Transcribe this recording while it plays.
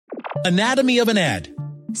Anatomy of an ad.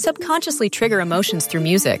 Subconsciously trigger emotions through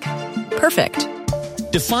music. Perfect.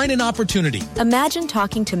 Define an opportunity. Imagine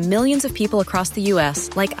talking to millions of people across the U.S.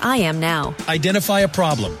 like I am now. Identify a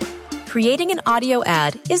problem. Creating an audio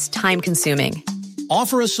ad is time-consuming.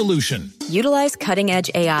 Offer a solution. Utilize cutting-edge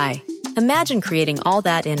AI. Imagine creating all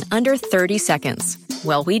that in under 30 seconds.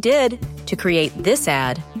 Well, we did to create this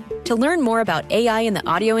ad. To learn more about AI in the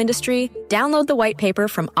audio industry, download the white paper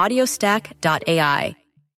from audiostack.ai.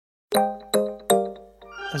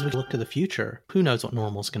 As we look to the future, who knows what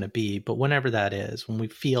normal is going to be, but whenever that is, when we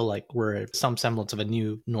feel like we're at some semblance of a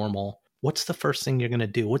new normal, what's the first thing you're going to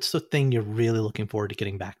do? What's the thing you're really looking forward to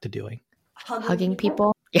getting back to doing? Hugging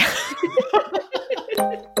people. Yeah.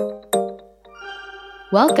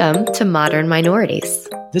 Welcome to Modern Minorities.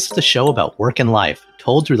 This is the show about work and life,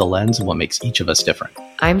 told through the lens of what makes each of us different.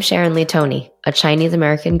 I'm Sharon Lee Tony, a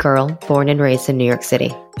Chinese-American girl born and raised in New York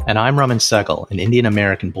City. And I'm Raman Sehgal, an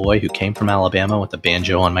Indian-American boy who came from Alabama with a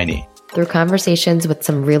banjo on my knee. Through conversations with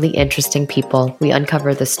some really interesting people, we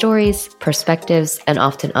uncover the stories, perspectives, and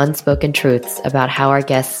often unspoken truths about how our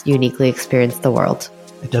guests uniquely experience the world.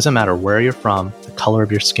 It doesn't matter where you're from, the color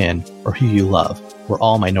of your skin, or who you love. We're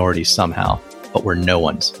all minorities somehow, but we're no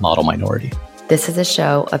one's model minority. This is a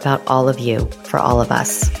show about all of you, for all of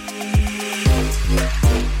us.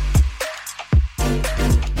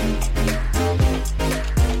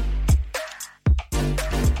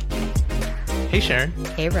 Hey, Sharon.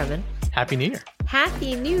 Hey, Raman. Happy New Year.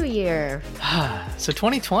 Happy New Year. So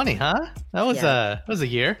 2020, huh? That was a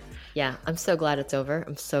year. Yeah, I'm so glad it's over.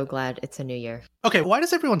 I'm so glad it's a new year. Okay, why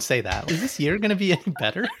does everyone say that? Is this year going to be any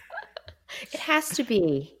better? It has to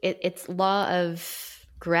be. It's law of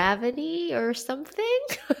gravity or something.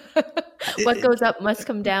 What goes up must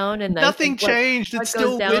come down, and nothing changed. It's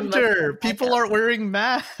still winter. People aren't wearing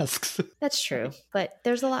masks. That's true, but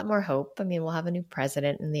there's a lot more hope. I mean, we'll have a new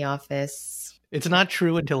president in the office. It's not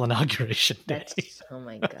true until Inauguration Day. Oh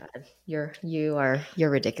my God, you're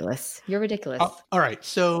ridiculous. You're ridiculous. All right.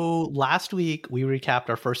 So last week we recapped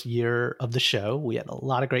our first year of the show. We had a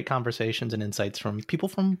lot of great conversations and insights from people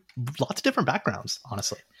from lots of different backgrounds.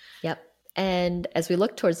 Honestly. Yep. And as we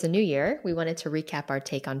look towards the new year, we wanted to recap our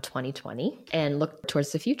take on 2020 and look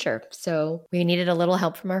towards the future. So we needed a little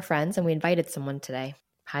help from our friends, and we invited someone today.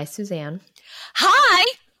 Hi, Suzanne. Hi.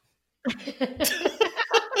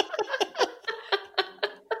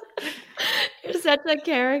 You're such a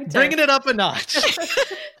character. Bringing it up a notch.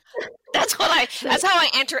 That's how I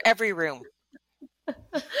enter every room.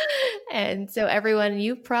 And so everyone,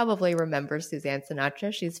 you probably remember Suzanne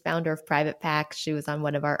Sinatra. She's founder of Private Pack. She was on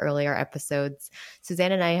one of our earlier episodes.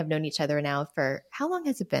 Suzanne and I have known each other now for, how long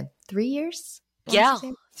has it been? 3 years? Yeah,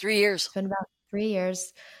 3 years. It's been about 3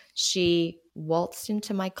 years. She waltzed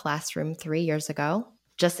into my classroom 3 years ago,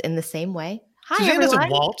 just in the same way. Hi, Suzanne everyone.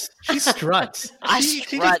 doesn't waltz. She struts. I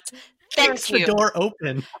strut. Thank you. The door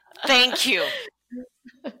open. Thank you.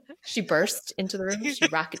 She burst into the room. She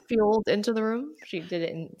rocket fueled into the room. She did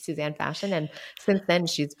it in Suzanne fashion. And since then,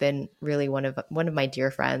 she's been really one of my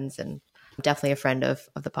dear friends, and definitely a friend of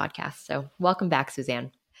the podcast. So welcome back,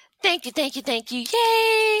 Suzanne. Thank you.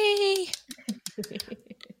 Yay!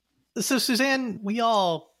 So Suzanne, we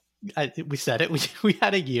said it. We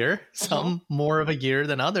had a year, some more of a year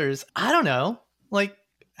than others. I don't know. Like,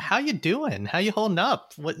 how you doing? How you holding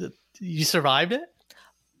up? What, you survived it?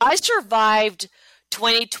 I survived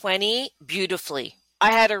 2020 beautifully.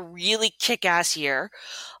 I had a really kick-ass year.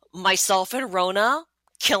 Myself and Rona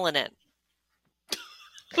killing it.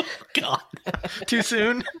 Oh, God. Too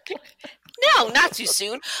soon? No, not too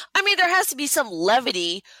soon. I mean, there has to be some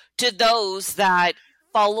levity to those that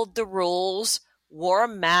followed the rules, wore a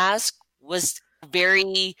mask, was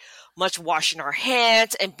very much washing our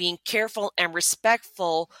hands and being careful and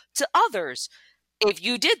respectful to others. If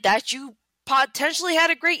you did that, you potentially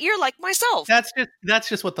had a great year like myself. That's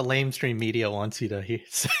just what the lamestream media wants you to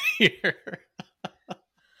hear.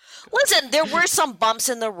 Listen, there were some bumps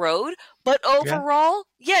in the road, but overall,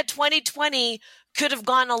 2020 could have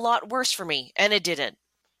gone a lot worse for me, and it didn't.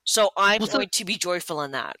 So I'm going to be joyful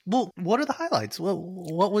in that. Well, what are the highlights?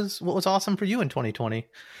 What was awesome for you in 2020?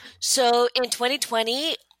 So in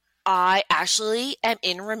 2020, I actually am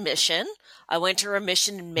in remission. I went to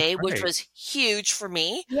remission in May, which was huge for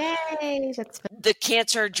me. Yay! That's fun. The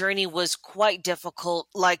cancer journey was quite difficult,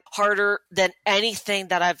 like harder than anything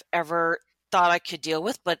that I've ever thought I could deal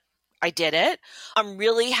with, but I did it. I'm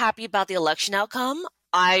really happy about the election outcome.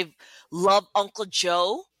 I love Uncle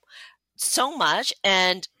Joe so much,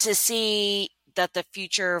 and to see that the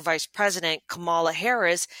future vice president, Kamala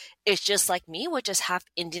Harris, is just like me, which is half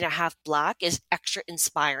Indian and half Black, is extra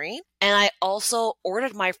inspiring. And I also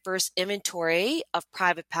ordered my first inventory of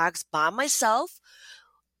private packs by myself.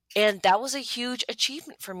 And that was a huge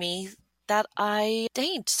achievement for me that I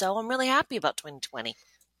attained. So I'm really happy about 2020.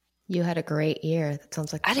 You had a great year. That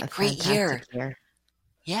sounds like I had a great year. year.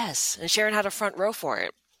 Yes. And Sharon had a front row for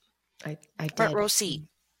it. I Front did. row seat.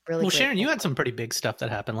 Really Well, grateful. Sharon, you had some pretty big stuff that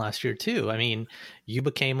happened last year too. I mean, you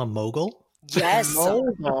became a mogul. Yes.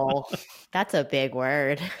 Mogul. That's a big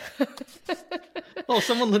word. Well,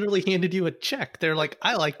 someone literally handed you a check. They're like,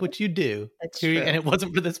 "I like what you do," That's Here you- true. and it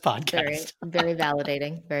wasn't for this Very, podcast. very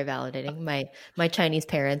validating. Very validating. My Chinese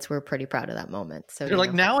parents were pretty proud of that moment. So They're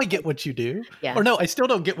like, "Now I get what you do." Yeah. Or no, I still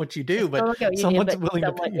don't get what you do, Still but don't get what you do, someone's but willing to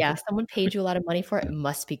someone, pay you. yeah, someone paid you a lot of money for it. It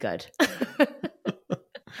must be good.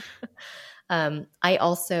 I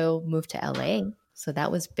also moved to LA, so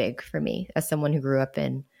that was big for me as someone who grew up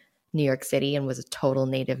in New York City and was a total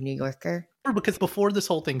native New Yorker. Because before this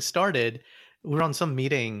whole thing started, we were on some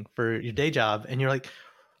meeting for your day job, and you're like,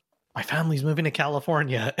 "My family's moving to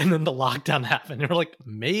California," and then the lockdown happened. And we're like,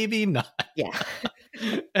 "Maybe not." Yeah,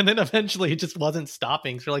 And then eventually, it just wasn't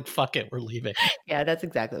stopping. So you're like, "Fuck it, we're leaving." yeah, that's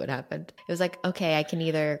exactly what happened. It was like, okay, I can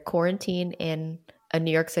either quarantine in a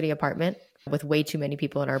New York City apartment with way too many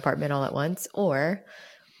people in our apartment all at once, or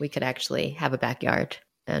we could actually have a backyard.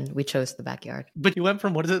 And we chose the backyard. But you went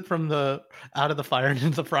from from the out of the fire and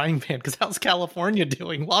into the frying pan. Because how's California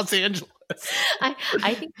doing? Los Angeles.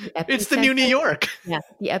 I think It's the new New York. Yeah,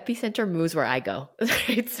 the epicenter moves where I go.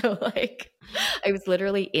 Right? So like I was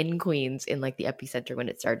literally in Queens in like the epicenter when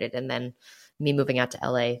it started. And then me moving out to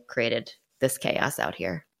LA created this chaos out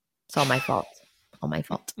here. It's all my fault. All my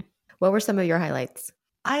fault. What were some of your highlights?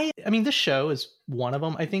 I mean, this show is one of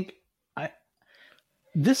them. I think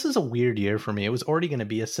this is a weird year for me. It was already going to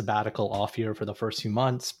be a sabbatical off year for the first few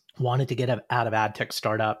months. Wanted to get out of ad tech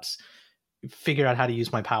startups, figure out how to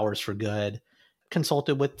use my powers for good.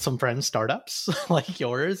 Consulted with some friends startups like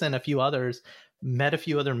yours and a few others. Met a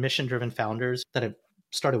few other mission-driven founders that I've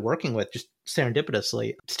started working with just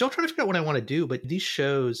serendipitously. Still trying to figure out what I want to do, but these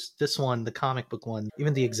shows, this one, the comic book one,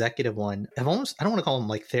 even the executive one, have almost, I don't want to call them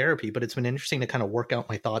like therapy, but it's been interesting to kind of work out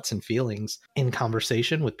my thoughts and feelings in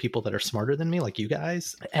conversation with people that are smarter than me, like you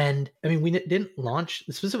guys. And I mean, we didn't launch,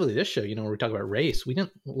 specifically this show, where we talk about race, we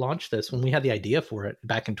didn't launch this when we had the idea for it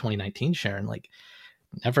back in 2019, Sharon. Like,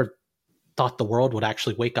 never thought the world would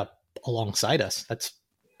actually wake up alongside us. That's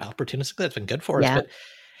opportunistic. That's been good for us. But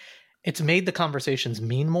it's made the conversations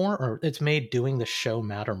mean more, or it's made doing the show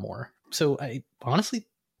matter more. So I honestly,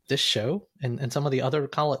 this show and some of the other,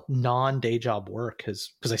 call it non-day job work, because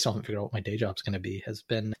I still haven't figured out what my day job's going to be,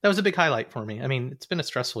 that was a big highlight for me. I mean, it's been a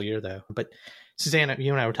stressful year though. But Susanna,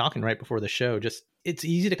 you and I were talking right before the show, just it's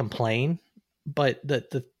easy to complain, but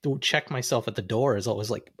the check myself at the door is always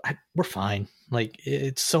like, we're fine. Like,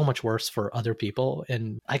 it's so much worse for other people.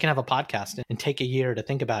 And I can have a podcast and take a year to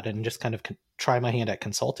think about it and just kind of try my hand at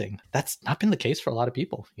consulting. That's not been the case for a lot of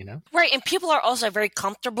people, Right. And people are also very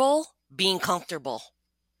comfortable being comfortable.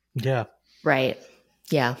 Yeah. Right.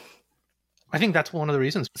 Yeah. I think that's one of the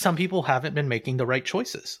reasons some people haven't been making the right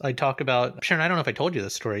choices. I talk about, Sharon, I don't know if I told you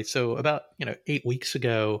this story. So about, 8 weeks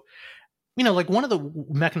ago, like one of the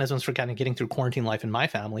mechanisms for kind of getting through quarantine life in my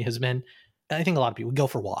family has been, I think a lot of people go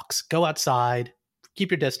for walks, go outside,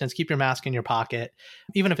 keep your distance, keep your mask in your pocket.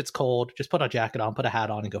 Even if it's cold, just put a jacket on, put a hat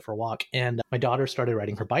on and go for a walk. And my daughter started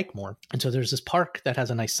riding her bike more. And so there's this park that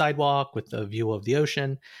has a nice sidewalk with a view of the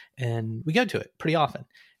ocean. And we go to it pretty often.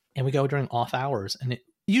 And we go during off hours. And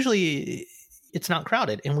usually it's not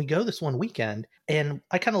crowded. And we go this one weekend. And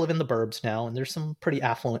I kind of live in the burbs now. And there's some pretty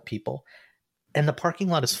affluent people. And the parking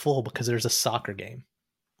lot is full because there's a soccer game.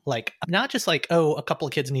 Like, not just like, oh, a couple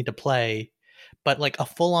of kids need to play, but like a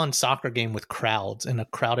full-on soccer game with crowds in a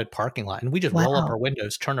crowded parking lot. And we just roll up our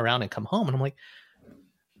windows, turn around and come home. And I'm like,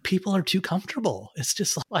 people are too comfortable. It's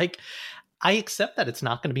just like, I accept that it's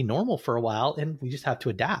not going to be normal for a while and we just have to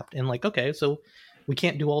adapt. And like, okay, so we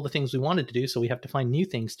can't do all the things we wanted to do. So we have to find new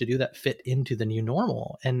things to do that fit into the new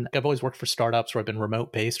normal. And I've always worked for startups where I've been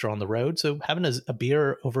remote based or on the road. So having a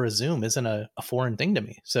beer over a Zoom isn't a foreign thing to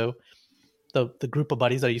me. So the group of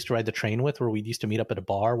buddies that I used to ride the train with, where we used to meet up at a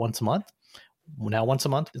bar once a month, now once a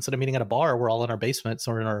month, instead of meeting at a bar, we're all in our basements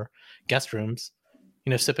or in our guest rooms,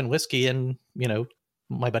 sipping whiskey. And,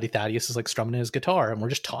 my buddy Thaddeus is like strumming his guitar and we're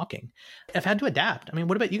just talking. I've had to adapt. I mean,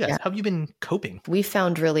 what about you guys? Yeah. How have you been coping? We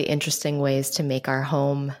found really interesting ways to make our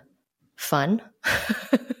home fun,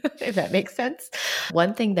 if that makes sense.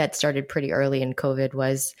 One thing that started pretty early in COVID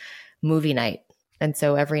was movie night. And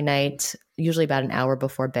so every night, usually about an hour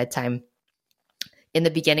before bedtime, In the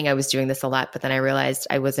beginning, I was doing this a lot, but then I realized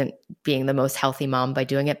I wasn't being the most healthy mom by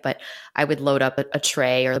doing it. But I would load up a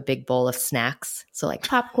tray or a big bowl of snacks. So like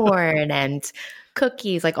popcorn and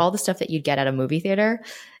cookies, like all the stuff that you'd get at a movie theater.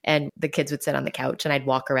 And the kids would sit on the couch and I'd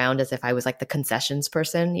walk around as if I was like the concessions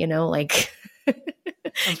person, you know, like. I'm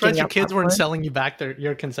surprised your kids weren't selling you back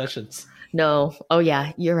your concessions. No. Oh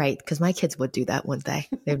yeah, you're right. Because my kids would do that, wouldn't they?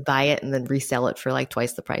 They'd buy it and then resell it for like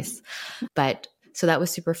twice the price. But so that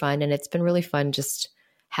was super fun. And it's been really fun just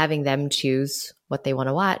having them choose what they want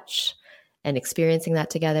to watch and experiencing that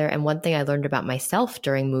together. And one thing I learned about myself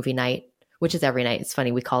during movie night, which is every night, it's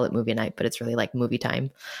funny, we call it movie night, but it's really like movie time,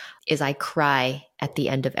 is I cry at the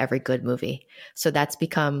end of every good movie. So that's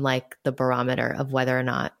become like the barometer of whether or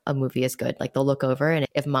not a movie is good. Like they'll look over and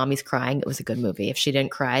if mommy's crying, it was a good movie. If she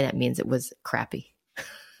didn't cry, that means it was crappy.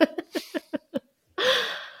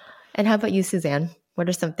 And how about you, Suzanne? What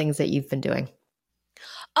are some things that you've been doing?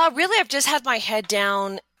 Really, I've just had my head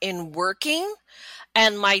down in working,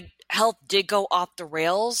 and my health did go off the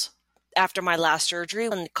rails after my last surgery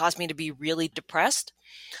and it caused me to be really depressed.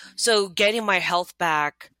 So getting my health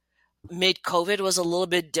back mid-COVID was a little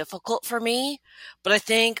bit difficult for me. But I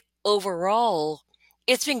think overall,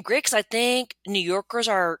 it's been great because I think New Yorkers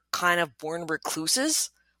are kind of born recluses.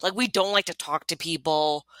 Like we don't like to talk to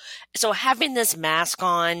people. So having this mask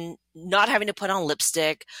on, not having to put on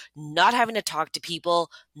lipstick, not having to talk to people,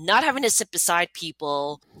 not having to sit beside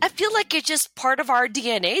people, I feel like it's just part of our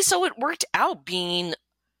DNA. So it worked out being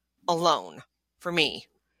alone for me.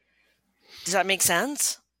 Does that make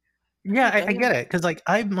sense? Yeah, I get it. Because like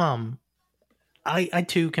I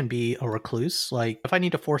too can be a recluse. Like if I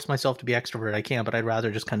need to force myself to be extrovert, I can, but I'd rather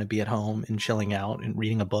just kind of be at home and chilling out and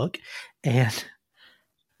reading a book. And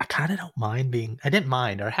I kind of don't mind I didn't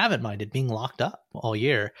mind or haven't minded being locked up all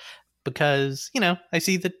year because, you know, I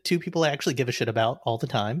see the two people I actually give a shit about all the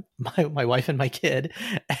time, my wife and my kid.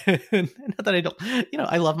 And not that I don't, you know,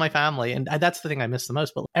 I love my family and that's the thing I miss the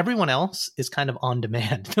most, but everyone else is kind of on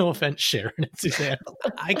demand. No offense, Sharon and Suzanne.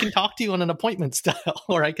 I can talk to you on an appointment style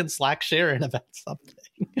or I can Slack Sharon about something.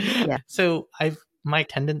 Yeah. So my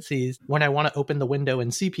tendencies when I want to open the window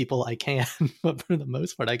and see people, I can, but for the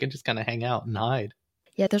most part, I can just kind of hang out and hide.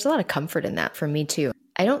 Yeah, there's a lot of comfort in that for me too.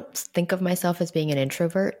 I don't think of myself as being an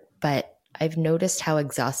introvert, but I've noticed how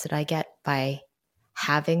exhausted I get by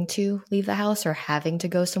having to leave the house or having to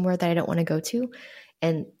go somewhere that I don't want to go to.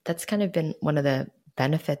 And that's kind of been one of the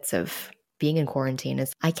benefits of being in quarantine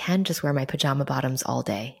is I can just wear my pajama bottoms all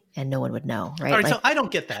day and no one would know, right? All right, so I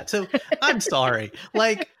don't get that. So I'm sorry.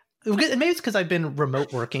 Like, maybe it's because I've been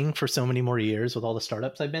remote working for so many more years with all the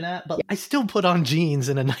startups I've been at, but I still put on jeans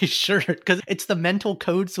and a nice shirt because it's the mental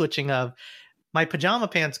code switching of my pajama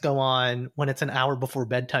pants go on when it's an hour before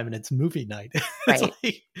bedtime and it's movie night. Right.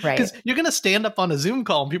 Like, because you're going to stand up on a Zoom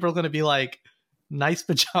call and people are going to be like, nice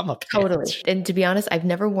pajama pants. Totally. And to be honest, I've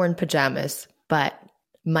never worn pajamas, but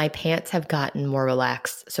my pants have gotten more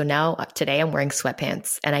relaxed. So now today I'm wearing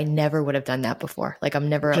sweatpants and I never would have done that before. Like I'm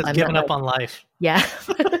giving up on life. Yeah.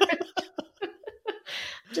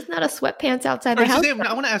 Just not a sweatpants outside the house. Suzanne,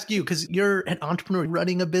 I want to ask you, because you're an entrepreneur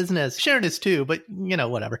running a business. Sharon is too, but you know,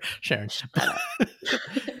 whatever. Sharon.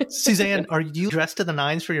 Suzanne, are you dressed to the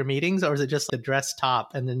nines for your meetings or is it just a dress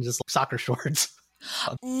top and then just soccer shorts?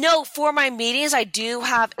 No, for my meetings, I do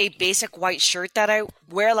have a basic white shirt that I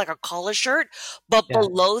wear, like a collar shirt. But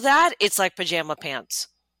below that, it's like pajama pants.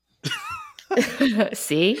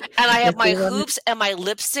 See? And I have my hoops and my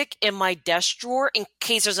lipstick in my desk drawer in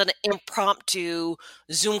case there's an impromptu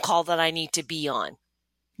Zoom call that I need to be on.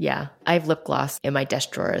 Yeah, I have lip gloss in my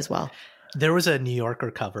desk drawer as well. There was a New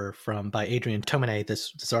Yorker cover by Adrian Tomine,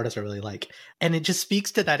 this artist I really like. And it just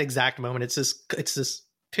speaks to that exact moment. It's this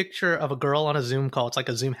picture of a girl on a Zoom call. It's like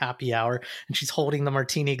a Zoom happy hour and she's holding the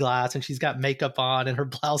martini glass and she's got makeup on and her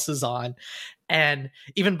blouse is on. And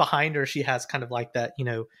even behind her, she has kind of like that, you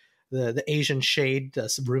know, the Asian shade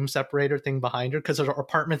room separator thing behind her because her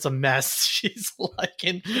apartment's a mess. She's like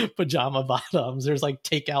in pajama bottoms. There's like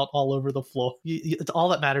takeout all over the floor. It's all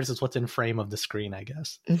that matters is what's in frame of the screen, I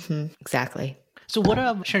guess. Mm-hmm, exactly. So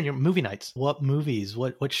what Sharon, your movie nights? What movies?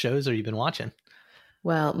 What shows have you been watching?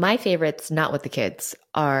 Well, my favorites, not with the kids,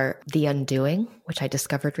 are The Undoing, which I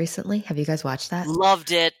discovered recently. Have you guys watched that?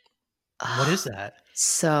 Loved it. What is that?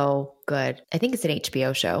 So good. I think it's an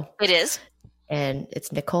HBO show. It is. And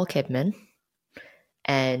it's Nicole Kidman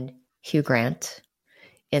and Hugh Grant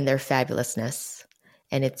in their fabulousness.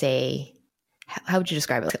 And it's how would you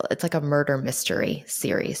describe it? It's like a murder mystery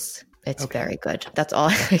series. It's very good. That's all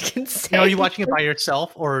I can say. Now, are you watching it by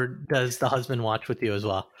yourself or does the husband watch with you as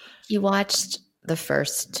well? He watched the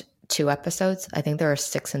first 2 episodes. I think there are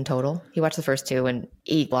 6 in total. He watched the first 2 and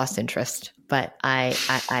he lost interest, but I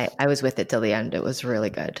was with it till the end. It was really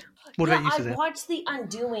good. What about you, I Suzanne? watched The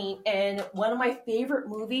Undoing, and one of my favorite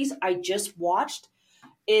movies I just watched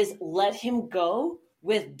is Let Him Go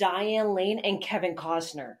with Diane Lane and Kevin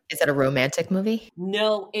Costner. Is it a romantic movie?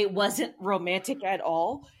 No, it wasn't romantic at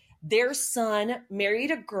all. Their son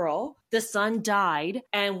married a girl. The son died.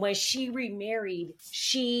 And when she remarried,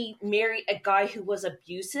 she married a guy who was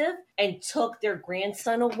abusive and took their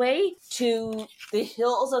grandson away to the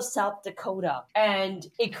hills of South Dakota. And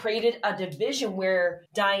it created a division where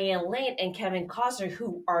Diane Lane and Kevin Costner,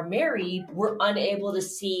 who are married, were unable to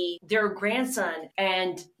see their grandson.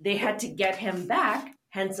 And they had to get him back.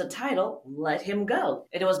 Hence the title, Let Him Go.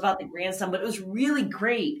 And it was about the grandson, but it was really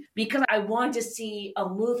great because I wanted to see a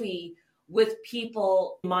movie with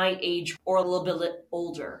people my age or a little bit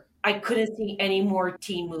older. I couldn't see any more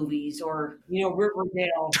teen movies or,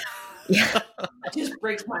 Riverdale. Yeah. It just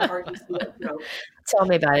breaks my heart to see that show. Tell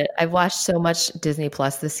me about it. I've watched so much Disney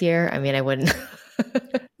Plus this year. I mean, I wouldn't.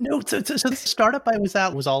 No, so the startup I was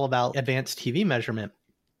at was all about advanced TV measurement.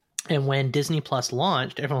 And when Disney Plus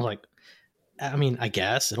launched, everyone was like, I mean, I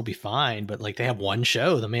guess it'll be fine, but like they have one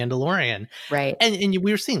show, The Mandalorian. Right. And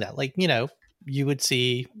we were seeing that, like, you would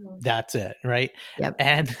see that's it, right? Yep.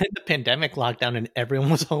 And then the pandemic lockdown and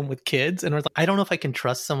everyone was home with kids. And I was like, I don't know if I can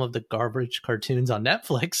trust some of the garbage cartoons on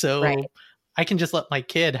Netflix. So Right. I can just let my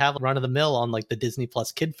kid have run of the mill on like the Disney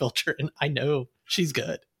Plus kid filter. And I know she's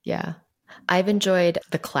good. Yeah. I've enjoyed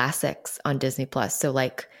the classics on Disney Plus. So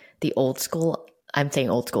like the old school, I'm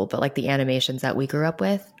saying old school, but like the animations that we grew up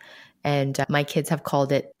with. And my kids have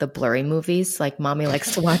called it the blurry movies. Like mommy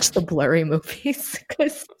likes to watch the blurry movies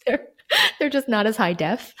because they're just not as high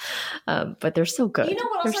def, but they're so good. You know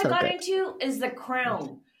what They're else so I got good. into is The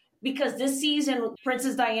Crown. Because this season,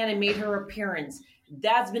 Princess Diana made her appearance.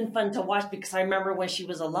 That's been fun to watch because I remember when she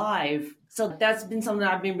was alive. So that's been something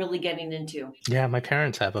I've been really getting into. Yeah, my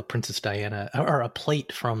parents have a Princess Diana or a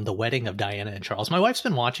plate from the wedding of Diana and Charles. My wife's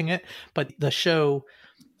been watching it, but the show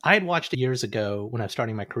I had watched it years ago when I was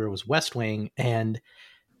starting my career was West Wing, and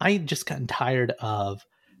I had just gotten tired of,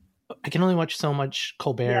 I can only watch so much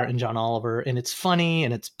Colbert and John Oliver, and it's funny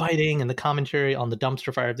and it's biting and the commentary on the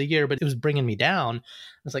dumpster fire of the year, but it was bringing me down. I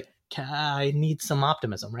was like, I need some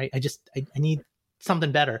optimism, right? I need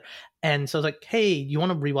something better. And so I was like, hey, you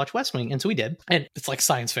want to rewatch West Wing? And so we did. And it's like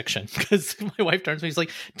science fiction because my wife turns to me, she's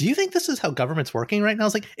like, do you think this is how government's working right now? I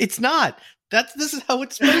was like, it's not. This is how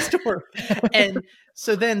it's supposed to work. And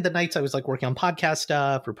so then the nights I was like working on podcast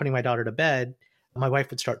stuff or putting my daughter to bed, my wife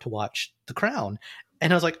would start to watch The Crown.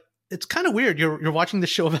 And I was like, it's kind of weird. You're watching the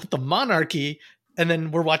show about the monarchy, and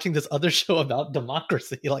then we're watching this other show about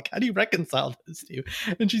democracy. Like, how do you reconcile those two?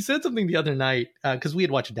 And she said something the other night, because we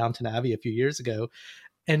had watched Downton Abbey a few years ago.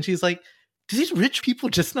 And she's like, do these rich people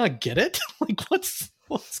just not get it? Like,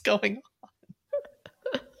 what's going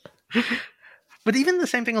on? But even the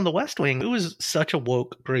same thing on the West Wing, it was such a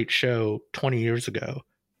woke, great show 20 years ago.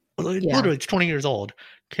 Literally, it's 20 years old.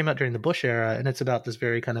 Came out during the Bush era, and it's about this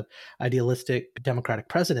very kind of idealistic democratic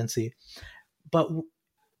presidency. And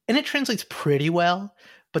it translates pretty well,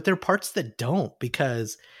 but there are parts that don't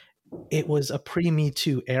because it was a pre-Me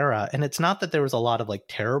Too era. And it's not that there was a lot of like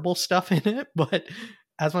terrible stuff in it, but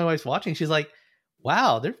as my wife's watching, she's like,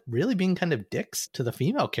 wow, they're really being kind of dicks to the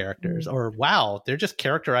female characters, or wow, they're just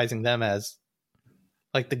characterizing them as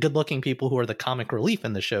like the good looking people who are the comic relief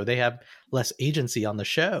in the show. They have less agency on the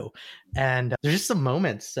show. And there's just some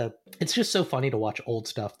moments. So it's just so funny to watch old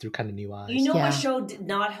stuff through kind of new eyes. You know what show did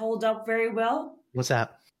not hold up very well? What's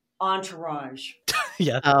that? Entourage.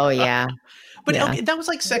 Yeah. Oh, yeah. But okay, that was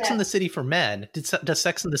like Sex and the City for men. Does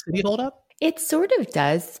Sex and the City hold up? It sort of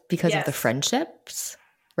does because of the friendships,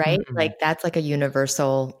 right? Mm-hmm. Like that's like a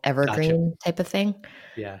universal evergreen type of thing.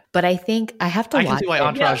 Yeah. But I think I have to watch I can see why it.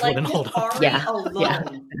 Entourage wouldn't hold up. Ari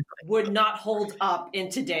alone would not hold up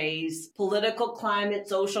in today's political climate,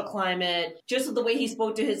 social climate, just the way he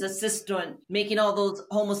spoke to his assistant, making all those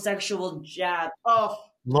homosexual jabs. Oh,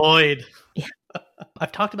 Lloyd. Yeah.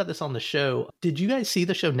 I've talked about this on the show. Did you guys see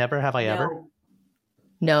the show Never Have I Ever?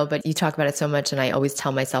 No, but you talk about it so much, and I always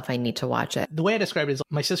tell myself I need to watch it. The way I describe it is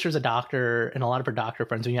my sister's a doctor, and a lot of her doctor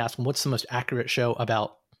friends, when you ask them what's the most accurate show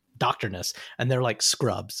about doctorness, and they're like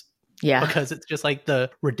Scrubs. Yeah. Because it's just like the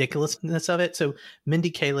ridiculousness of it. So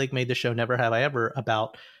Mindy Kaling made the show Never Have I Ever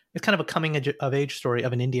about, it's kind of a coming of age story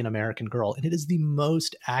of an Indian American girl. And it is the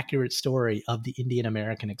most accurate story of the Indian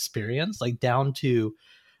American experience, like down to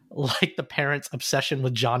like the parents' obsession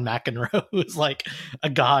with John McEnroe, who's like a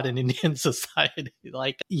god in Indian society.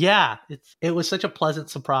 Like, yeah, it was such a pleasant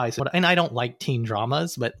surprise. And I don't like teen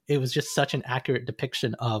dramas, but it was just such an accurate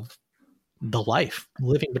depiction of the life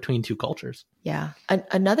living between two cultures. Yeah.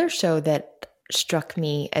 Another show that struck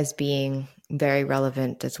me as being very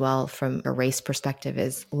relevant as well from a race perspective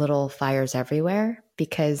is Little Fires Everywhere,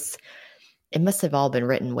 because it must have all been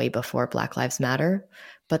written way before Black Lives Matter.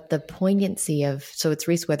 But the poignancy of, so it's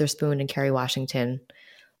Reese Witherspoon and Kerry Washington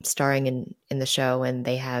starring in the show, and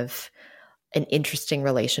they have an interesting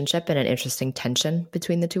relationship and an interesting tension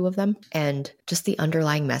between the two of them. And just the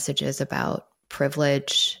underlying messages about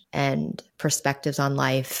privilege and perspectives on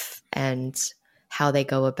life and how they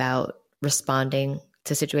go about responding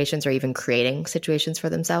to situations or even creating situations for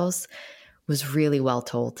themselves was really well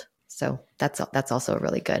told. So that's also a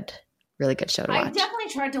really good show to watch. I definitely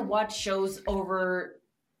tried to watch shows over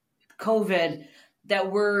COVID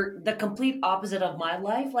that were the complete opposite of my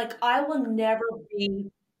life. Like, I will never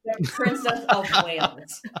be the Princess of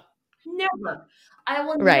Wales. Never. I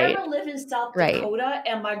will never live in South Dakota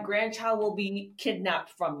and my grandchild will be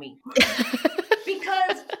kidnapped from me.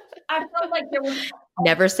 Because I felt like there was...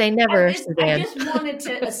 Never say never, I just wanted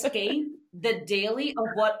to escape the daily of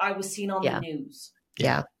what I was seeing on the news.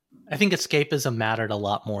 Yeah. I think escapism mattered a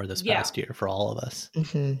lot more this past year for all of us.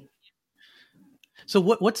 Mm-hmm. So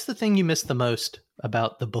what's the thing you miss the most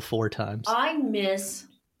about the before times? I miss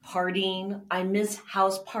partying. I miss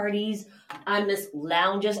house parties. I miss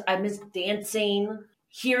lounges. I miss dancing,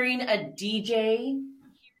 hearing a DJ.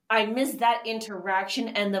 I miss that interaction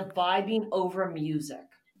and the vibing over music.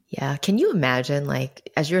 Yeah. Can you imagine,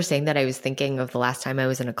 like, as you were saying that, I was thinking of the last time I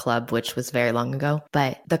was in a club, which was very long ago,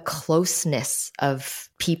 but the closeness of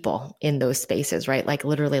people in those spaces, right? Like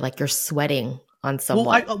literally like you're sweating on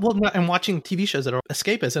someone. I'm watching TV shows that are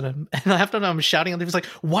escapist, and after I'm shouting at them, it's like,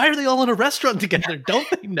 why are they all in a restaurant together? Don't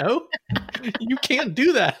they know? You can't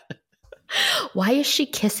do that. Why is she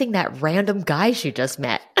kissing that random guy she just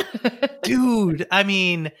met? Dude, I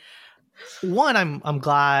mean, one, I'm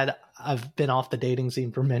glad I've been off the dating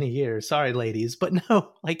scene for many years. Sorry, ladies, but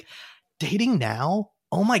no, like dating now,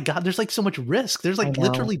 oh my God, there's like so much risk. There's like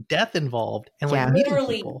literally death involved. And like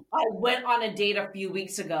literally, I went on a date a few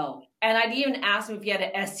weeks ago and I didn't even ask him if he had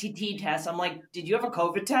an STD test. I'm like, did you have a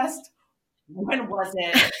COVID test? When was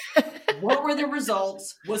it? What were the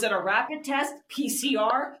results? Was it a rapid test?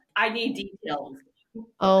 PCR? I need details.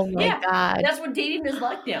 Oh my God. That's what dating is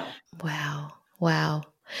like now. Wow.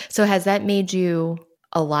 So has that made you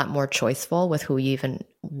a lot more choiceful with who you even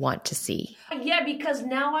want to see? Yeah, because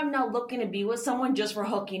now I'm not looking to be with someone just for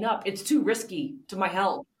hooking up. It's too risky to my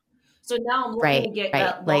health. So now I'm looking to get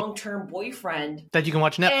that long-term boyfriend that you can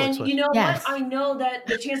watch Netflix with. You know what? I know that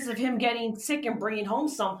the chances of him getting sick and bringing home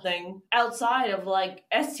something outside of like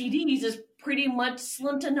STDs is pretty much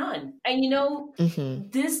slim to none. And you know,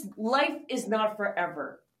 this life is not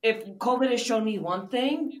forever. If COVID has shown me one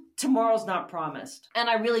thing, tomorrow's not promised. And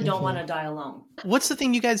I really don't want to die alone. What's the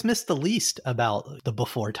thing you guys miss the least about the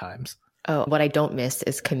before times? Oh, what I don't miss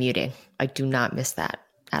is commuting. I do not miss that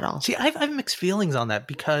at all. See, I've mixed feelings on that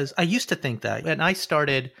because I used to think that. And I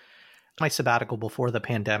started my sabbatical before the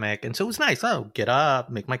pandemic. And so it was nice. Oh, get up,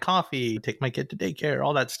 make my coffee, take my kid to daycare,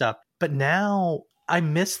 all that stuff. But now I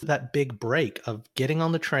miss that big break of getting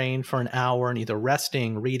on the train for an hour and either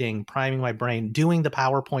resting, reading, priming my brain, doing the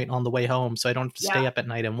PowerPoint on the way home so I don't have to stay up at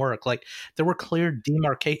night and work. Like there were clear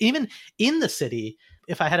demarcations. Even in the city,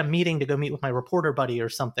 if I had a meeting to go meet with my reporter buddy or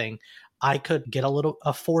something, I could get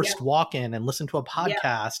a forced walk in and listen to a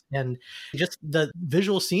podcast and just the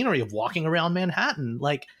visual scenery of walking around Manhattan.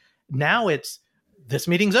 Like now it's this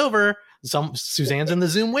meeting's over. Suzanne's in the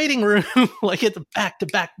Zoom waiting room. Like it's back to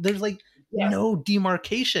back. There's like no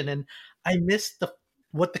demarcation. And I miss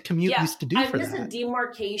what the commute used to do for that. I miss the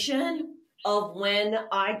demarcation of when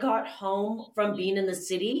I got home from being in the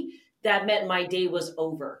city. That meant my day was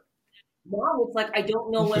over. Now it's like I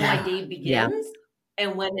don't know when my day begins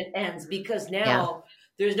and when it ends, because now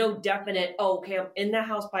there's no definite, okay, I'm in the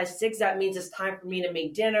house by 6. That means it's time for me to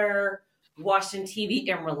make dinner, watch some TV,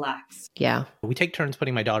 and relax. Yeah. We take turns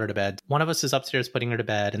putting my daughter to bed. One of us is upstairs putting her to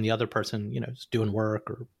bed, and the other person, is doing work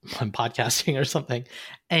or podcasting or something.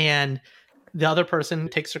 And the other person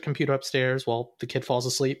takes their computer upstairs while the kid falls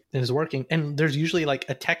asleep and is working. And there's usually like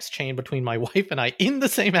a text chain between my wife and I in the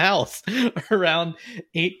same house around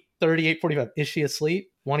 8:30, 8:45. Is she asleep?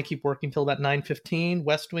 Want to keep working till about 9:15?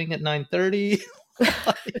 West Wing at 9:30?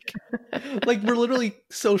 like we're literally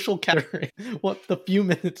social catering what the few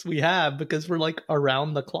minutes we have because we're like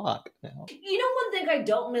around the clock now. You know, one thing I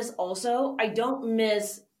don't miss also, I don't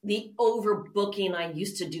miss the overbooking I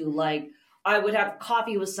used to do. Like I would have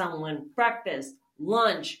coffee with someone, breakfast,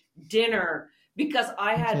 lunch, dinner, because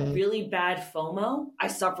I had really bad FOMO. I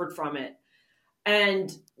suffered from it.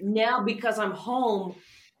 And now because I'm home,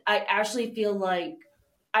 I actually feel like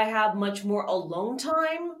I have much more alone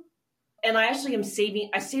time. And I actually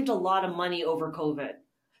I saved a lot of money over COVID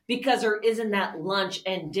because there isn't that lunch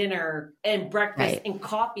and dinner and breakfast and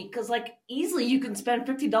coffee. Because like easily you can spend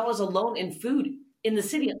 $50 alone in food in the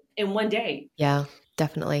city in one day. Yeah,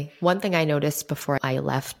 definitely. One thing I noticed before I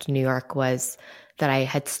left New York was that I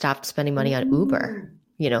had stopped spending money on Uber.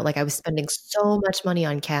 You know, like I was spending so much money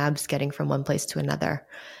on cabs getting from one place to another.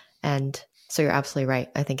 And so you're absolutely right.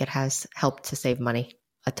 I think it has helped to save money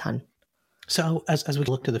a ton. So as we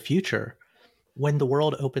look to the future, when the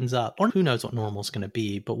world opens up, or who knows what normal is going to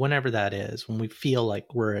be, but whenever that is, when we feel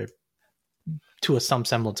like we're to some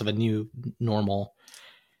semblance of a new normal,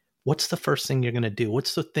 what's the first thing you're going to do?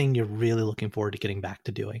 What's the thing you're really looking forward to getting back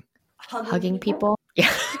to doing? Hugging people?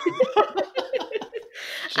 Yeah.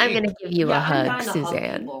 I'm going to give you a hug,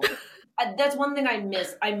 Suzanne. That's one thing I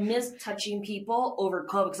miss. I miss touching people over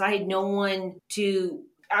COVID because I had no one to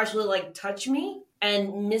actually like touch me,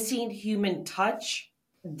 and missing human touch.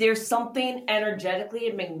 There's something energetically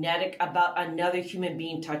and magnetic about another human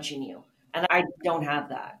being touching you. And I don't have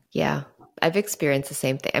that. Yeah, I've experienced the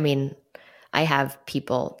same thing. I mean, I have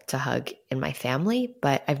people to hug in my family,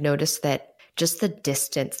 but I've noticed that just the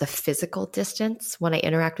distance, the physical distance when I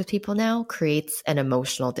interact with people now creates an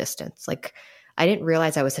emotional distance. Like I didn't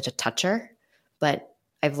realize I was such a toucher, but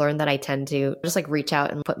I've learned that I tend to just like reach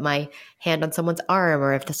out and put my hand on someone's arm,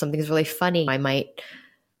 or if something's really funny,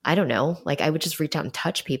 I don't know, like I would just reach out and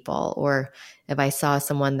touch people. Or if I saw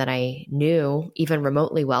someone that I knew even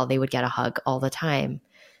remotely well, they would get a hug all the time.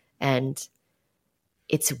 And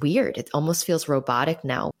it's weird. It almost feels robotic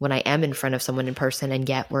now when I am in front of someone in person, and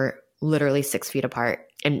yet we're literally 6 feet apart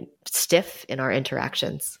and stiff in our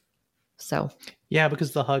interactions. So yeah,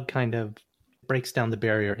 because the hug kind of breaks down the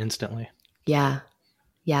barrier instantly. Yeah.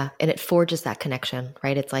 Yeah. And it forges that connection,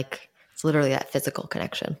 right? It's literally that physical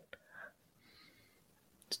connection.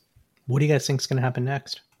 What do you guys think is going to happen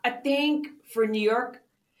next? I think for New York,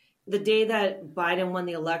 the day that Biden won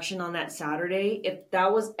the election on that Saturday, if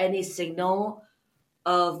that was any signal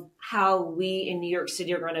of how we in New York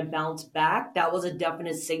City are going to bounce back, that was a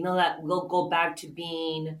definite signal that we'll go back to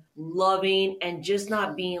being loving and just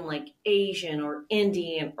not being like Asian or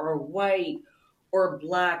Indian or white or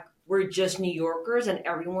Black. We're just New Yorkers and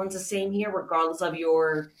everyone's the same here, regardless of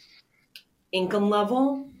your income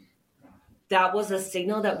level. That was a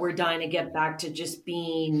signal that we're dying to get back to just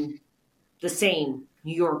being the same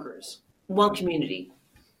New Yorkers, one community.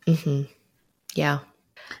 Mm-hmm. Yeah.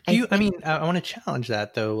 I want to challenge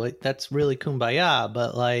that though. Like that's really kumbaya,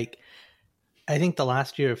 but like, I think the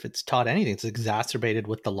last year, if it's taught anything, it's exacerbated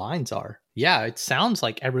what the lines are. Yeah, it sounds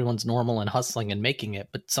like everyone's normal and hustling and making it,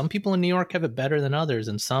 but some people in New York have it better than others,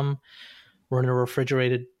 and some were in a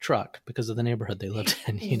refrigerated truck because of the neighborhood they lived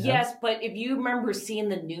in. You know? Yes, but if you remember seeing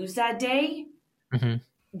the news that day,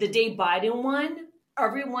 the day Biden won,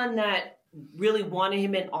 everyone that really wanted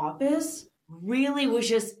him in office really was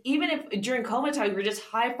just, even if during COVID time, we were just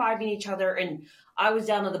high-fiving each other, and I was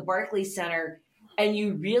down at the Barclays Center, and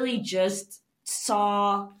you really just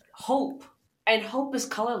saw hope, and hope is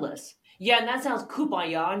colorless. Yeah, and that sounds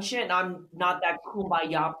kumbaya and shit, and I'm not that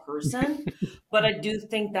kumbaya person, but I do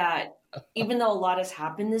think that even though a lot has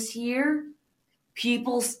happened this year,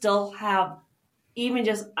 people still have even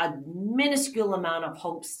just a minuscule amount of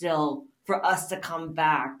hope still for us to come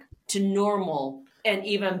back to normal and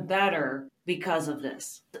even better because of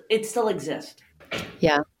this. It still exists.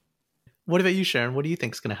 Yeah. What about you, Sharon? What do you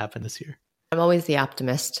think is going to happen this year? I'm always the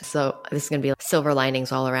optimist, so this is going to be silver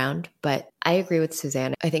linings all around. But I agree with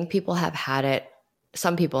Suzanne. I think people have had it.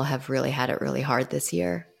 Some people have really had it really hard this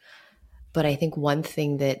year. But I think one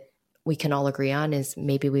thing that we can all agree on is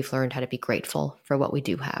maybe we've learned how to be grateful for what we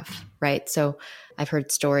do have, right? So I've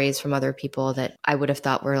heard stories from other people that I would have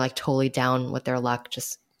thought were like totally down with their luck,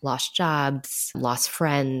 just lost jobs, lost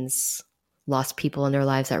friends, lost people in their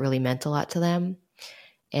lives that really meant a lot to them.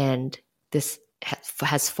 And this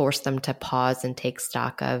has forced them to pause and take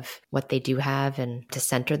stock of what they do have and to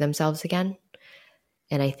center themselves again.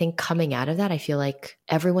 And I think coming out of that, I feel like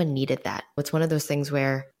everyone needed that. It's one of those things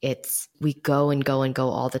where we go and go and go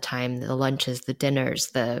all the time. The lunches, the dinners,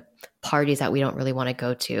 the parties that we don't really want to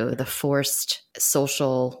go to, the forced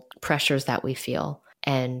social pressures that we feel.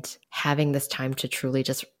 And having this time to truly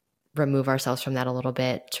just remove ourselves from that a little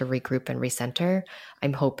bit, to regroup and recenter,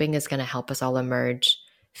 I'm hoping is going to help us all emerge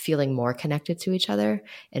feeling more connected to each other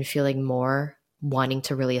and feeling more wanting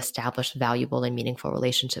to really establish valuable and meaningful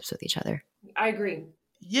relationships with each other. I agree.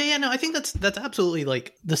 Yeah, no, I think that's absolutely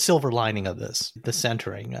like the silver lining of this, the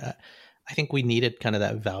centering. I think we needed kind of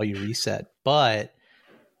that value reset, but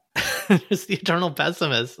just the eternal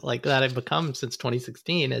pessimist like that I've become since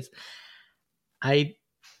 2016 is I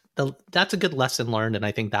that's a good lesson learned, and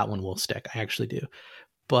I think that one will stick. I actually do.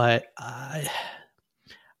 But I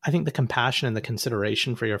think the compassion and the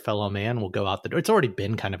consideration for your fellow man will go out the door. It's already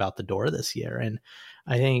been kind of out the door this year. And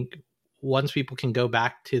I think once people can go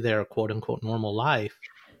back to their quote unquote normal life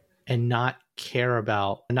and not care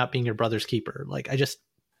about not being your brother's keeper, like I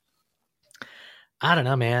don't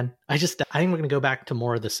know, man. I think we're going to go back to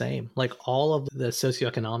more of the same. Like all of the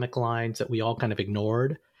socioeconomic lines that we all kind of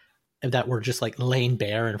ignored, that were just like laying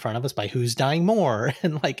bare in front of us by who's dying more.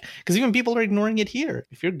 And like, because even people are ignoring it here.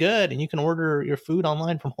 If you're good and you can order your food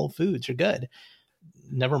online from Whole Foods, you're good.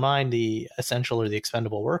 Never mind the essential or the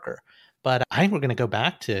expendable worker. But I think we're going to go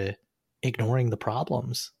back to ignoring the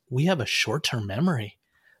problems. We have a short-term memory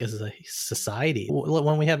as a society.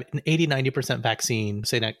 When we have an 80-90% vaccine,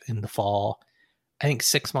 say that in the fall, I think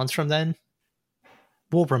 6 months from then,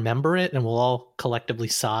 we'll remember it and we'll all collectively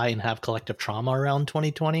sigh and have collective trauma around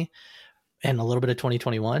 2020 and a little bit of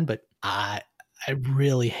 2021. But I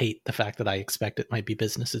really hate the fact that I expect it might be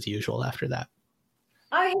business as usual after that.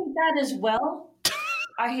 I hate that as well.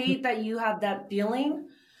 I hate that you have that feeling,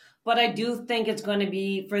 but I do think it's going to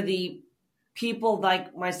be for the people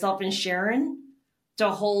like myself and Sharon to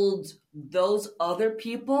hold those other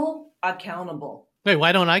people accountable. Wait,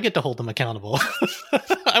 why don't I get to hold them accountable?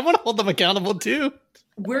 I want to hold them accountable too.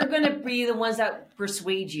 We're going to be the ones that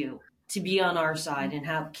persuade you to be on our side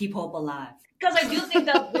and keep hope alive. Because I do think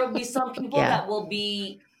that there will be some people that will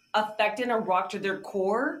be affected and rocked to their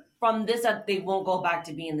core from this, that they won't go back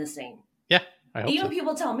to being the same. Yeah, I hope Even so.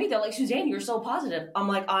 people tell me, they're like, Suzanne, you're so positive. I'm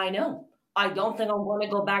like, I know. I don't think I'm going to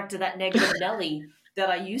go back to that negative Nelly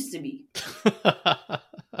that I used to be.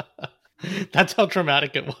 That's how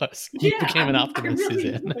traumatic it was. You became an optimist, really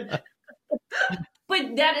Suzanne.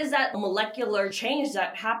 But that is that molecular change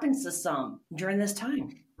that happens to some during this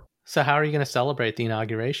time. So how are you going to celebrate the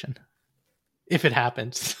inauguration? If it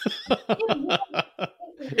happens.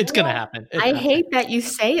 It's going to happen. I hate that you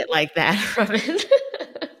say it like that, Robin.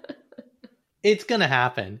 It's going to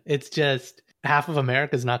happen. It's just half of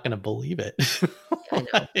America's not going to believe it. I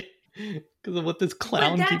know. Because of what this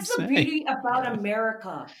clown keeps saying. But that's the beauty about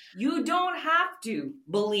America. You don't have to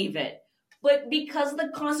believe it. But because the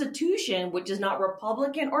Constitution, which is not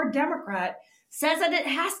Republican or Democrat, says that it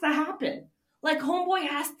has to happen. Like, homeboy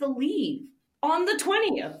has to leave on the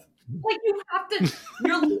 20th. Like, you have to.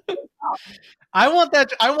 You're leaving. I want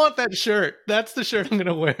that shirt. That's the shirt I'm going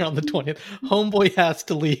to wear on the 20th. Homeboy has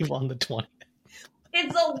to leave on the 20th.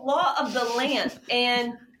 It's a law of the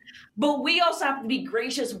land. But we also have to be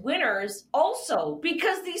gracious winners also,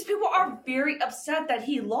 because these people are very upset that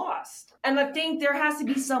he lost. And I think there has to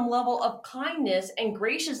be some level of kindness and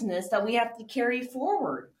graciousness that we have to carry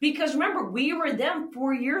forward. Because remember, we were them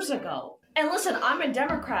 4 years ago. And listen, I'm a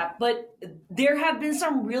Democrat, but there have been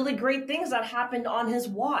some really great things that happened on his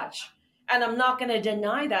watch. And I'm not going to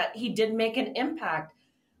deny that he did make an impact.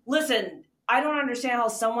 Listen, I don't understand how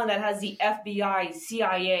someone that has the FBI,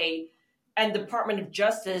 CIA, and Department of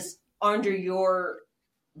Justice under your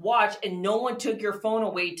watch and no one took your phone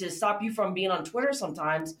away to stop you from being on Twitter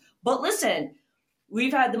sometimes. But listen,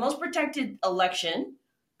 we've had the most protected election.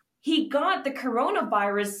 He got the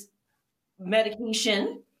coronavirus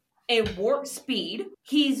medication at warp speed.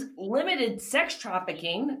 He's limited sex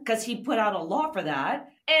trafficking because he put out a law for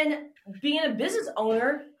that. And being a business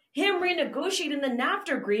owner, him renegotiating the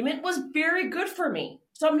NAFTA agreement was very good for me.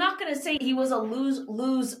 So I'm not going to say he was a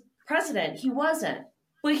lose president. He wasn't.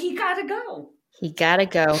 But he got to go. He got to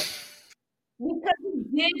go. Because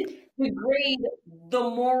he did degrade the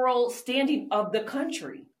moral standing of the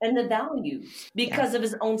country and the values because of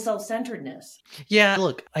his own self-centeredness. Yeah,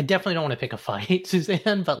 look, I definitely don't want to pick a fight,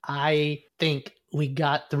 Suzanne, but I think we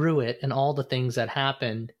got through it, and all the things that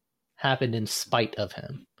happened in spite of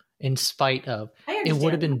him. In spite of. It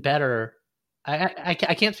would have been better. I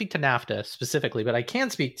can't speak to NAFTA specifically, but I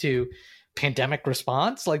can speak to pandemic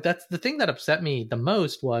response. Like, that's the thing that upset me the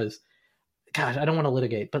most was, gosh, I don't want to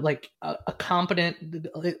litigate, but like a competent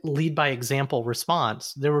lead by example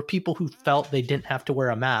response. There were people who felt they didn't have to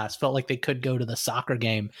wear a mask, felt like they could go to the soccer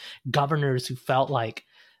game, governors who felt like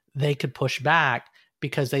they could push back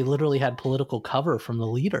because they literally had political cover from the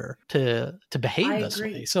leader to behave this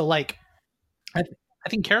way. So like, I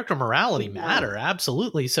think character morality matter.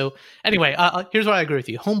 Absolutely. So anyway, here's what I agree with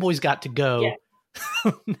you. Homeboy's got to go. Yeah.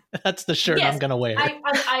 That's the shirt I'm gonna wear.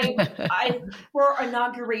 I for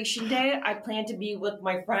inauguration day, I plan to be with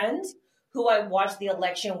my friends who I watched the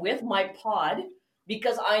election with, my pod,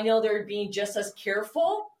 because I know they're being just as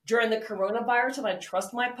careful during the coronavirus, and I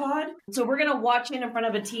trust my pod. So we're gonna watch it in front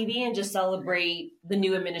of a TV and just celebrate the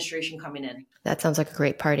new administration coming in. That sounds like a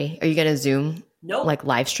great party. Are you gonna Zoom? Nope. Like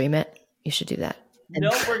live stream it? You should do that. No,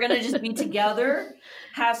 we're going to just be together,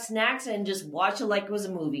 have snacks, and just watch it like it was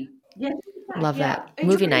a movie. Yeah, Love yeah. that.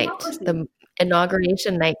 Movie Enjoy night. democracy. The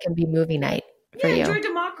inauguration night can be movie night for Yeah, you. enjoy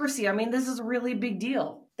democracy. I mean, this is a really big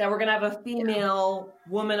deal that we're going to have a female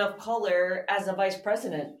woman of color as a vice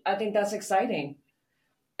president. I think that's exciting.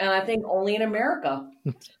 And I think only in America.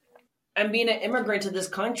 And being an immigrant to this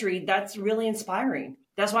country, that's really inspiring.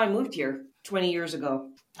 That's why I moved here 20 years ago.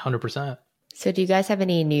 100%. So do you guys have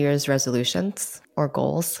any New Year's resolutions or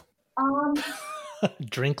goals?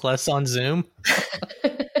 Drink less on Zoom.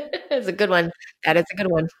 It's a good one. That is a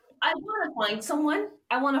good one. I want to find someone.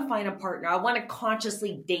 I want to find a partner. I want to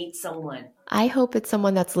consciously date someone. I hope it's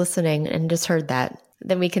someone that's listening and just heard that.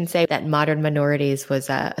 Then we can say that Modern Minorities was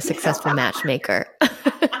a successful matchmaker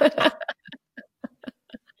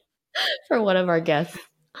for one of our guests.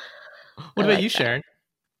 What about you, Sharon?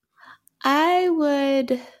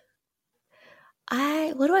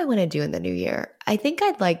 What do I want to do in the new year? I think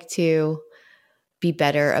I'd like to be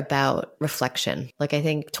better about reflection. Like, I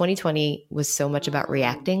think 2020 was so much about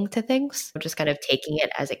reacting to things, just kind of taking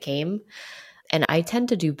it as it came. And I tend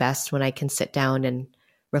to do best when I can sit down and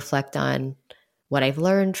reflect on what I've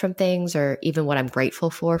learned from things, or even what I'm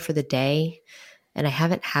grateful for the day. And I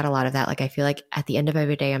haven't had a lot of that. Like, I feel like at the end of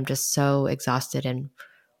every day, I'm just so exhausted and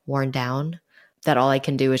worn down that all I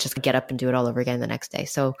can do is just get up and do it all over again the next day.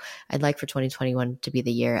 So I'd like for 2021 to be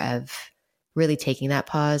the year of really taking that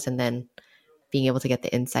pause and then being able to get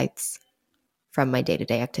the insights from my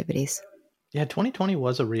day-to-day activities. Yeah, 2020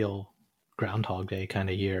 was a real Groundhog Day kind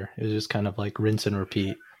of year. It was just kind of like rinse and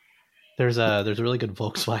repeat. There's a really good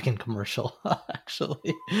Volkswagen commercial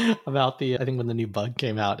actually about I think when the new Bug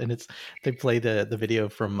came out, and they play the video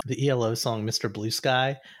from the ELO song Mr. Blue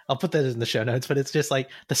Sky. I'll put that in the show notes, but it's just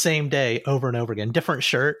like the same day over and over again, different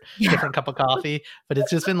shirt, different cup of coffee, but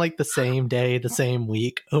it's just been like the same day, the same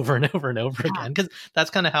week over and over and over again, because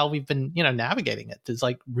that's kind of how we've been, navigating it. It's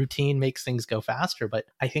like routine makes things go faster, but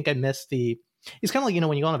I think I miss it's kind of like,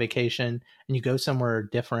 when you go on a vacation and you go somewhere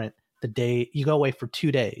different, the day you go away for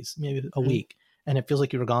 2 days, maybe a week, and it feels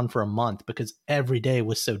like you were gone for a month because every day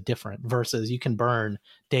was so different, versus you can burn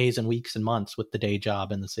days and weeks and months with the day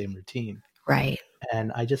job and the same routine. Right.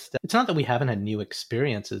 And it's not that we haven't had new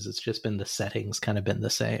experiences. It's just been the settings kind of been the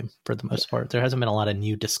same for the most part. There hasn't been a lot of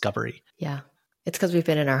new discovery. Yeah. It's because we've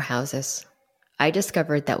been in our houses. I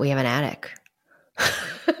discovered that we have an attic.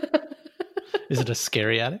 Is it a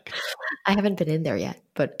scary attic? I haven't been in there yet,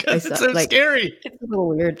 but It's so scary. It's a little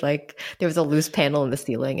weird. Like, there was a loose panel in the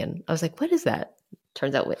ceiling, and I was like, what is that?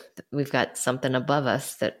 Turns out we've got something above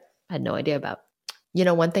us that I had no idea about.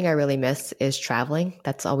 One thing I really miss is traveling.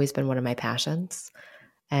 That's always been one of my passions.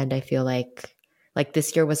 And I feel like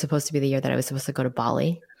this year was supposed to be the year that I was supposed to go to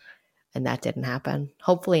Bali, and that didn't happen.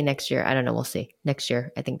 Hopefully next year. I don't know. We'll see. Next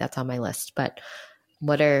year, I think that's on my list. But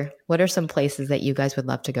what are some places that you guys would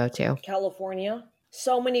love to go to? California.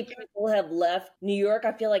 So many people have left New York.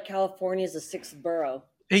 I feel like California is the sixth borough.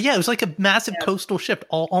 Yeah, it was like a massive coastal shift.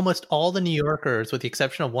 Almost all the New Yorkers, with the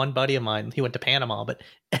exception of one buddy of mine, he went to Panama, but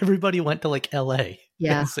everybody went to like LA,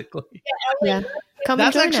 basically. Yeah.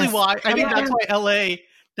 That's actually why. I think that's why LA,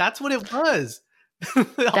 that's what it was.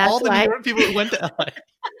 All the New York people went to LA.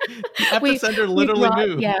 The epicenter literally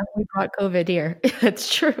moved. Yeah, we brought COVID here.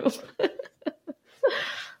 It's true.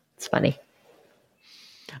 It's funny.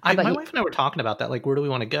 My wife and I were talking about that. Like, where do we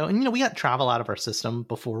want to go? And, we got travel out of our system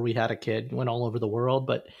before we had a kid. We went all over the world.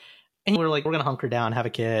 And we were like, we're going to hunker down, have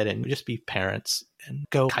a kid, and just be parents and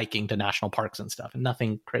go hiking to national parks and stuff, and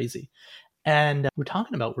nothing crazy. And we're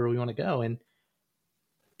talking about where we want to go. And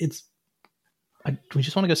we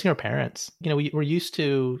just want to go see our parents. We're used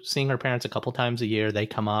to seeing our parents a couple times a year. They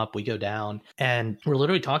come up, we go down. And we're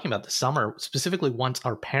literally talking about the summer, specifically once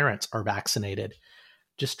our parents are vaccinated,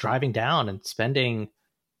 just driving down and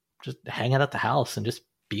just hang out at the house and just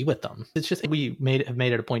be with them. It's just, we have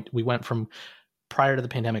made it a point. We went from, prior to the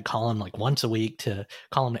pandemic, call them like once a week to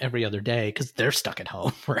call them every other day, because they're stuck at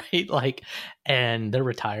home, right? And they're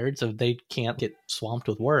retired, so they can't get swamped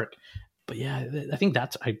with work. But yeah, I think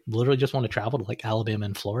I literally just want to travel to like Alabama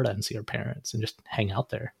and Florida and see our parents and just hang out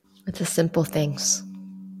there. It's the simple things.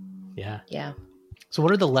 Yeah. Yeah. So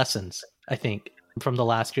what are the lessons, I think, from the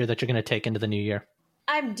last year that you're going to take into the new year?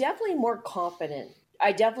 I'm definitely more confident.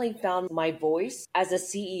 I definitely found my voice as a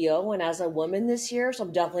CEO and as a woman this year. So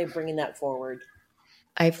I'm definitely bringing that forward.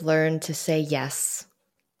 I've learned to say yes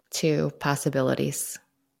to possibilities.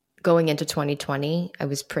 Going into 2020, I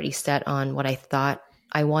was pretty set on what I thought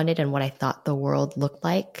I wanted and what I thought the world looked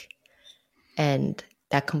like. And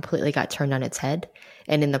that completely got turned on its head.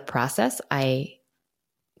 And in the process, I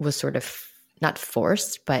was sort of not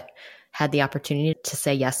forced, but had the opportunity to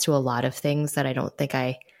say yes to a lot of things that I don't think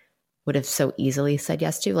I would have so easily said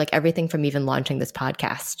yes to. Like everything from even launching this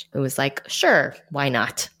podcast. It was like, sure, why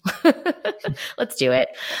not? Let's do it.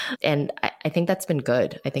 And I think that's been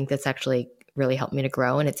good. I think that's actually really helped me to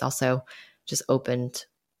grow. And it's also just opened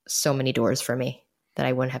so many doors for me that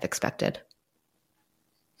I wouldn't have expected.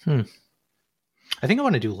 I think I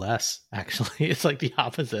want to do less, actually. It's like the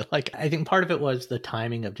opposite. Like, I think part of it was the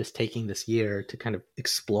timing of just taking this year to kind of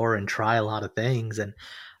explore and try a lot of things. And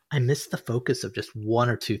I missed the focus of just one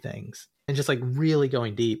or two things and just like really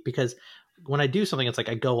going deep, because when I do something, it's like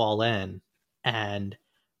I go all in. And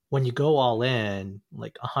when you go all in,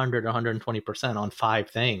 like 100, 120% on 5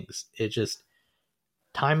 things, it just,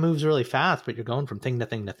 time moves really fast, but you're going from thing to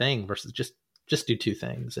thing to thing versus just do 2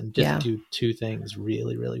 things and just do 2 things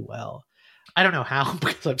really, really well. I don't know how,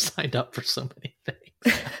 because I've signed up for so many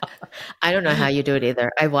things. I don't know how you do it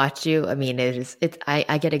either. I watch you. I mean,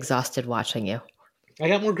 I get exhausted watching you. I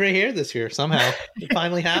got more gray hair this year somehow. It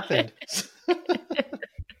finally happened.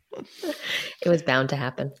 It was bound to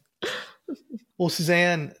happen. Well,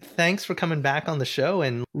 Suzanne, thanks for coming back on the show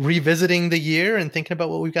and revisiting the year and thinking about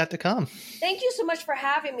what we've got to come. Thank you so much for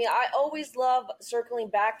having me. I always love circling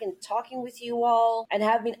back and talking with you all and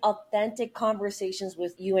having authentic conversations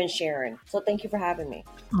with you and Sharon. So thank you for having me.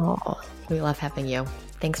 Oh, we love having you.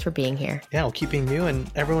 Thanks for being here. Yeah, well, keep being you, and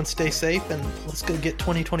everyone stay safe, and let's go get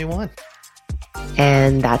 2021.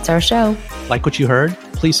 And that's our show. Like what you heard?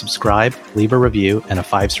 Please subscribe, leave a review, and a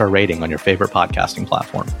 5-star rating on your favorite podcasting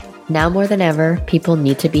platform. Now more than ever, people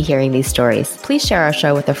need to be hearing these stories. Please share our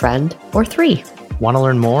show with a friend or 3. Want to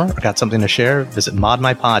learn more or got something to share? Visit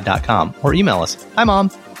modmypod.com or email us,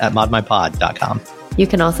 himom@modmypod.com. You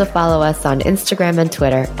can also follow us on Instagram and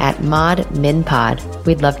Twitter @modminpod.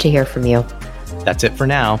 We'd love to hear from you. That's it for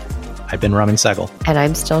now. I've been Ramin Segal. And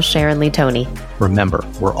I'm still Sharon Lee Tony. Remember,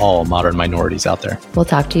 we're all modern minorities out there. We'll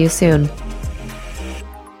talk to you soon.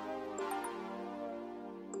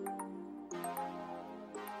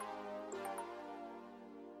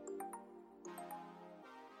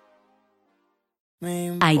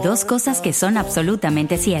 Hay 2 cosas que son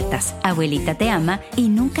absolutamente ciertas. Abuelita te ama y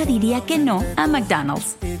nunca diría que no a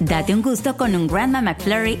McDonald's. Date un gusto con un Grandma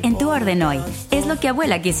McFlurry en tu orden hoy. Es lo que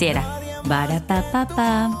abuela quisiera.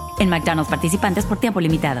 Ba-da-pa-pa-pa. En McDonald's participantes por tiempo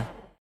limitado.